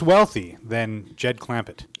less wealthy than Jed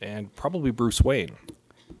Clampett. And probably Bruce Wayne.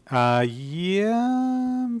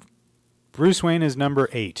 Yeah, Bruce Wayne is number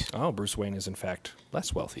 8. Oh, Bruce Wayne is, in fact,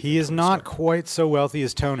 less wealthy. He than is Tony not Stark. quite so wealthy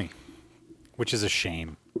as Tony, which is a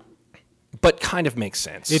shame. But kind of makes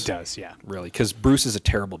sense. It does, yeah. Really, because Bruce is a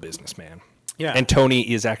terrible businessman. Yeah. And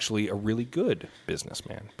Tony is actually a really good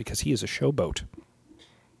businessman because he is a showboat.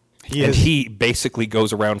 He basically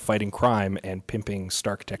goes around fighting crime and pimping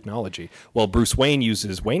Stark technology, while Bruce Wayne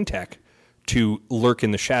uses Wayne Tech to lurk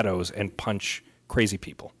in the shadows and punch crazy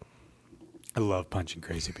people. I love punching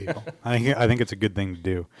crazy people. I think it's a good thing to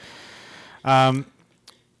do.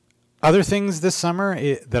 Other things this summer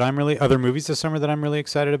other movies this summer that I'm really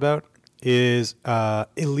excited about is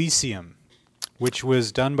Elysium, which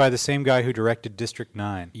was done by the same guy who directed District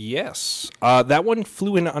 9. Yes. That one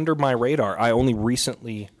flew in under my radar. I only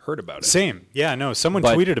recently heard about it. Same. Yeah, no, someone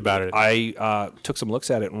But tweeted about it. I took some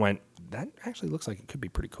looks at it and went, that actually looks like it could be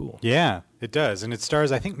pretty cool. Yeah, it does. And it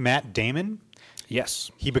stars, I think, Matt Damon.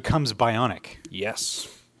 Yes. He becomes bionic. Yes.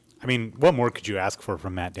 I mean, what more could you ask for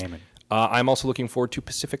from Matt Damon? I'm also looking forward to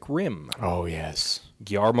Pacific Rim. Oh, yes.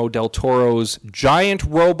 Guillermo del Toro's giant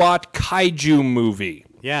robot kaiju movie.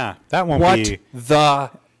 Yeah, that won't What be...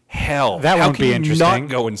 the hell? That How won't can be you interesting. not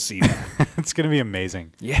go and see that? It's going to be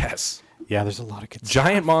amazing. Yes. Yeah, there's a lot of good stuff.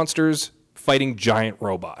 Giant monsters fighting giant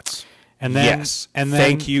robots. And then, yes. and then,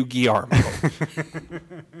 Thank you, Guillermo.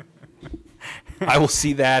 I will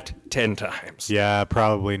see that 10 times. Yeah,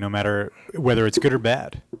 probably, no matter whether it's good or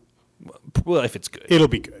bad. Well, if it's good. It'll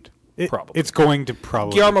be good. Probably. It's going to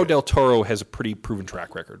probably Guillermo be good. del Toro has a pretty proven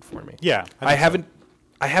track record for me. Yeah. I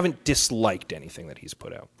haven't disliked anything that he's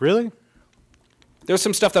put out. Really? There's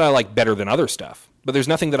some stuff that I like better than other stuff, but there's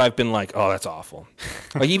nothing that I've been like, oh, that's awful.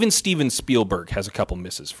 Like even Steven Spielberg has a couple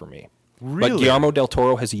misses for me. Really? But Guillermo del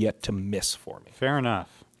Toro has yet to miss for me. Fair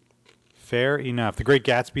enough. Fair enough. The Great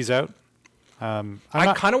Gatsby's out.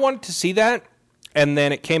 I kind of wanted to see that, and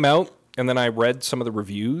then it came out, and then I read some of the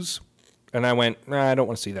reviews, and I went, nah, I don't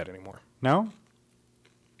want to see that anymore. No?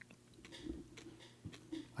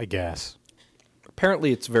 I guess.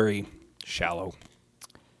 Apparently it's very shallow.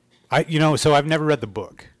 So I've never read the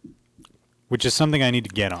book, which is something I need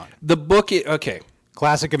to get on. The book, okay.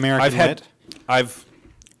 Classic American lit.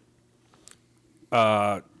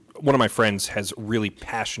 One of my friends has really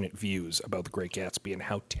passionate views about The Great Gatsby and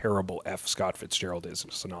how terrible F. Scott Fitzgerald is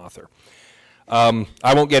as an author.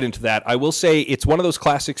 I won't get into that. I will say it's one of those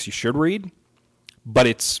classics you should read, but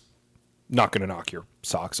it's not going to knock your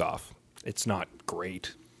socks off. It's not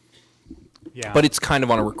great. Yeah. But it's kind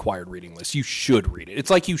of on a required reading list. You should read it. It's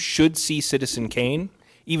like you should see Citizen Kane,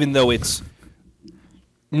 even though it's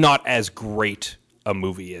not as great a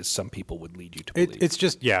movie as some people would lead you to believe. It's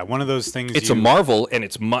just, one of those things. It's a Marvel, and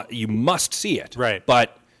you must see it. Right.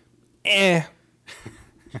 But,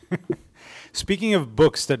 Speaking of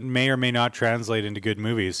books that may or may not translate into good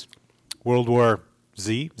movies, World War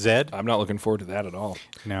Z? I'm not looking forward to that at all.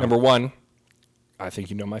 No. Number one, I think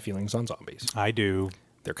you know my feelings on zombies. I do.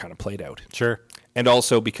 They're kind of played out. Sure. And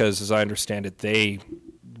also because, as I understand it, they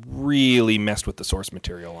really messed with the source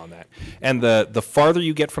material on that. And the farther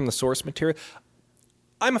you get from the source material,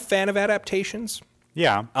 I'm a fan of adaptations.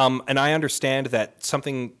 Yeah. And I understand that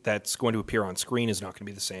something that's going to appear on screen is not going to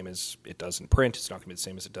be the same as it does in print. It's not going to be the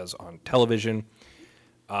same as it does on television.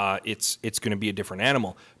 It's going to be a different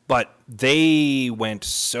animal. But they went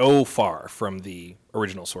so far from the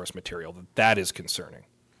original source material that is concerning.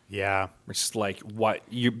 Yeah. It's just like, what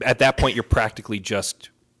you at that point you're practically just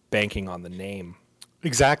banking on the name.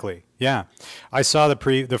 Exactly. Yeah. I saw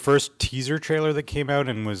the first teaser trailer that came out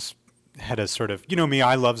and had a sort of, me,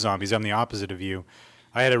 I love zombies. I'm the opposite of you.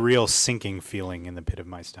 I had a real sinking feeling in the pit of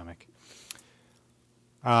my stomach.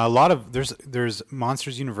 A lot of there's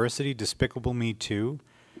Monsters University, Despicable Me 2.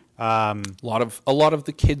 A lot of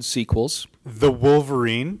the kids sequels. The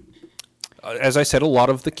Wolverine. As I said, a lot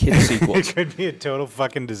of the kids sequels. It could be a total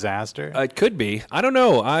fucking disaster. It could be. I don't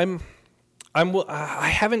know. I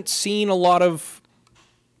haven't seen a lot of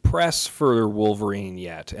press for Wolverine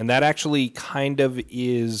yet, and that actually kind of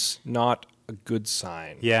is not a good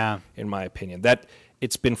sign. Yeah, in my opinion, that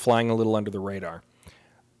it's been flying a little under the radar.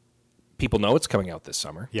 People know it's coming out this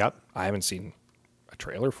summer. Yep. I haven't seen a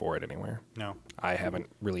trailer for it anywhere. No. I haven't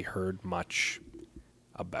really heard much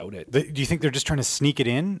about it. Do you think they're just trying to sneak it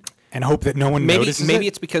in and hope that no one notices Maybe it?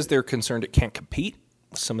 it's because they're concerned it can't compete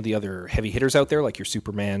with some of the other heavy hitters out there, like your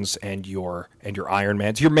Supermans and your Iron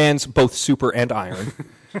Mans. Your Man's both super and iron.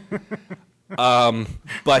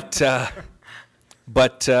 But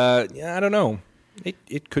I don't know.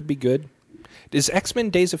 It could be good. Does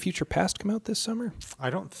X-Men Days of Future Past come out this summer? I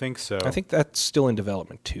don't think so. I think that's still in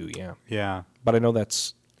development too, yeah. Yeah. But I know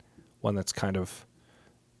that's one that's kind of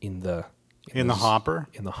in the hopper?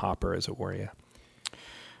 In the hopper, as it were, yeah.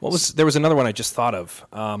 There was another one I just thought of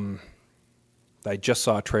that I just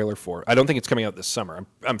saw a trailer for. I don't think it's coming out this summer.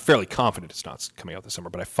 I'm fairly confident it's not coming out this summer,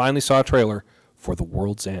 but I finally saw a trailer for The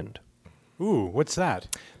World's End. Ooh, what's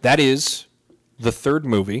that? That is the third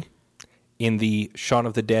movie in the Shaun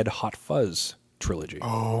of the Dead Hot Fuzz trilogy.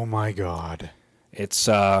 Oh my God. It's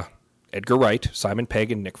Edgar Wright, Simon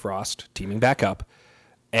Pegg, and Nick Frost teaming back up,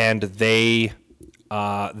 and they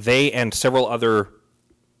and several other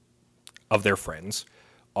of their friends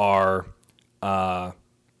are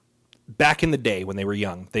back in the day when they were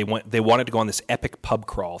young. They wanted to go on this epic pub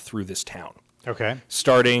crawl through this town. Okay.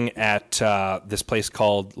 Starting at this place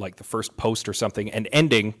called like the First Post or something, and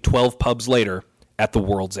ending 12 pubs later at the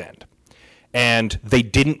World's End. And they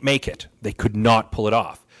didn't make it. They could not pull it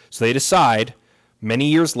off. So they decide, many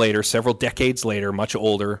years later, several decades later, much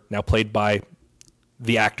older, now played by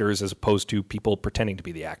the actors as opposed to people pretending to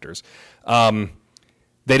be the actors,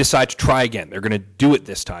 they decide to try again. They're going to do it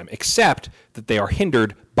this time, except that they are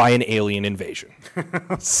hindered by an alien invasion.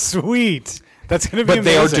 Sweet. That's going to be But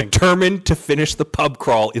they are amazing. determined to finish the pub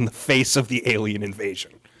crawl in the face of the alien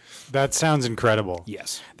invasion. That sounds incredible.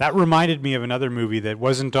 Yes. That reminded me of another movie that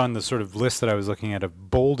wasn't on the sort of list that I was looking at of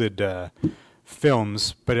bolded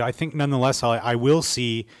films, but I think nonetheless I will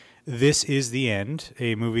see This Is the End,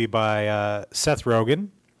 a movie by Seth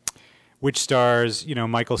Rogen, which stars,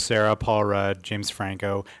 Michael Cera, Paul Rudd, James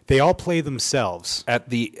Franco. They all play themselves. At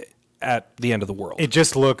the end of the world. It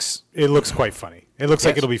looks quite funny. It looks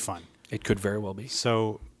like it'll be fun. It could very well be.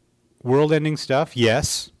 So, world-ending stuff,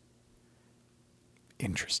 yes.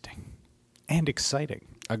 Interesting. And exciting.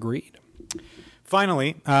 Agreed.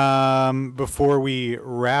 Finally, before we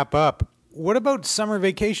wrap up, what about summer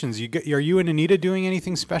vacations? Are you and Anita doing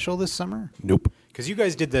anything special this summer? Nope. Because you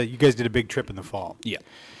guys did a big trip in the fall. Yeah.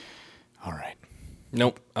 All right.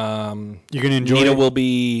 Nope. You're gonna enjoy. Nita it? will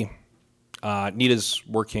be. Nita's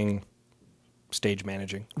working, stage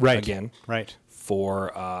managing again. Right.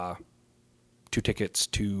 For 2 tickets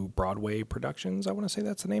to Broadway Productions. I want to say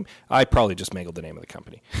that's the name. I probably just mangled the name of the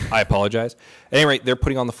company. I apologize. At any rate, they're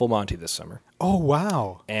putting on the Full Monty this summer. Oh,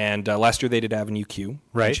 wow. And last year they did Avenue Q.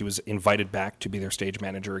 Right. And she was invited back to be their stage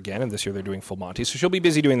manager again, and this year they're doing Full Monty. So she'll be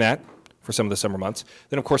busy doing that for some of the summer months.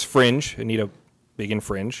 Then, of course, Fringe. Anita, big in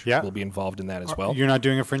Fringe, will be involved in that as well. You're not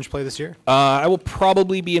doing a Fringe play this year? I will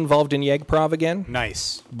probably be involved in Yegprov again.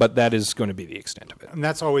 Nice. But that is going to be the extent of it. And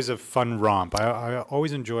that's always a fun romp. I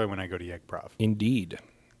always enjoy when I go to Yegprov. Indeed.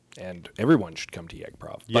 and everyone should come to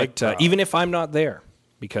Yegg-Prov. But Yegg-Prov. even if I'm not there,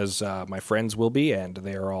 because my friends will be, and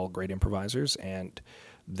they are all great improvisers, and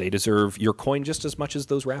they deserve your coin just as much as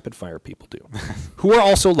those rapid-fire people do, who are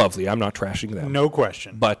also lovely. I'm not trashing them. No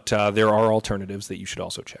question. But there are alternatives that you should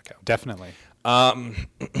also check out. Definitely.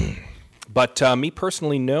 But me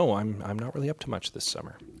personally, no, I'm not really up to much this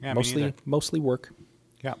summer. Yeah, me neither. Mostly work.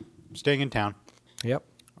 Yeah. Staying in town. Yep.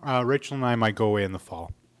 Rachel and I might go away in the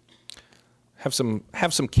fall. Have some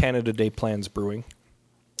Canada Day plans brewing.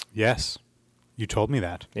 Yes. You told me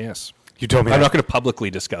that. Yes. You told me I'm that. not going to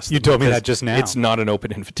publicly discuss them. You told me because that just now. It's not an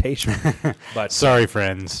open invitation. But Sorry,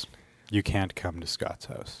 friends. You can't come to Scott's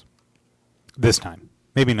house. This time.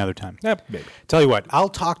 Maybe another time. maybe. Tell you what, I'll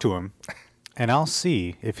talk to him, and I'll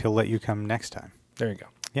see if he'll let you come next time. There you go.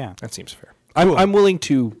 Yeah. That seems fair. Cool. I'm willing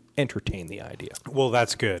to entertain the idea. Well,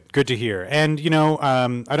 that's good. Good to hear. And, you know,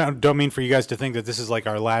 I don't mean for you guys to think that this is like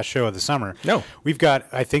our last show of the summer. No. We've got,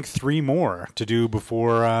 I think, 3 more to do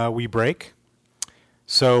before we break.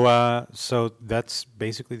 So that's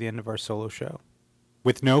basically the end of our solo show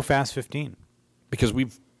with no Fast 15. Because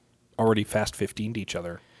we've already fast 15'd each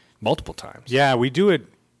other multiple times. Yeah, we do it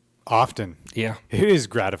often. Yeah. It is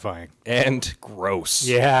gratifying. And gross.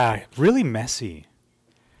 Yeah, really messy.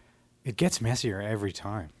 It gets messier every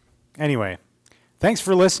time. Anyway, thanks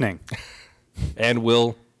for listening. And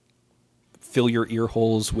we'll fill your ear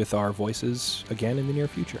holes with our voices again in the near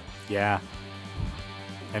future. Yeah.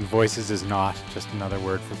 And voices is not just another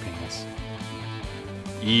word for penis.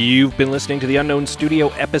 You've been listening to The Unknown Studio,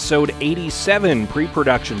 episode 87,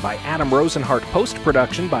 pre-production by Adam Rosenhart,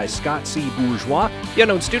 post-production by Scott C. Bourgeois. The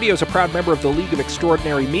Unknown Studio is a proud member of the League of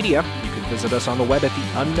Extraordinary Media. You can visit us on the web at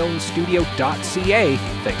theunknownstudio.ca.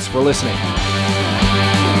 Thanks for listening.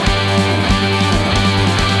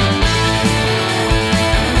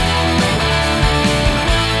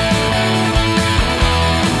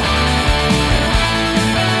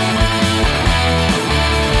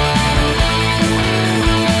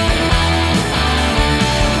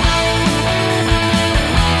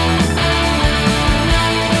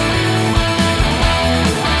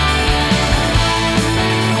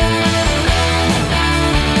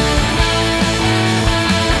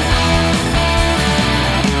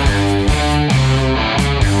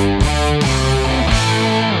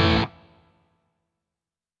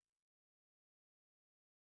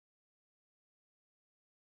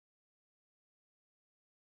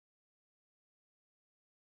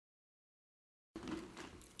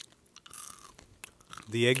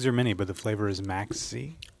 The eggs are mini, but the flavor is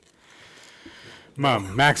maxi.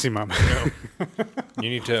 Maximum. You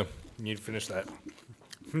need to finish that.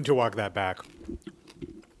 To walk that back.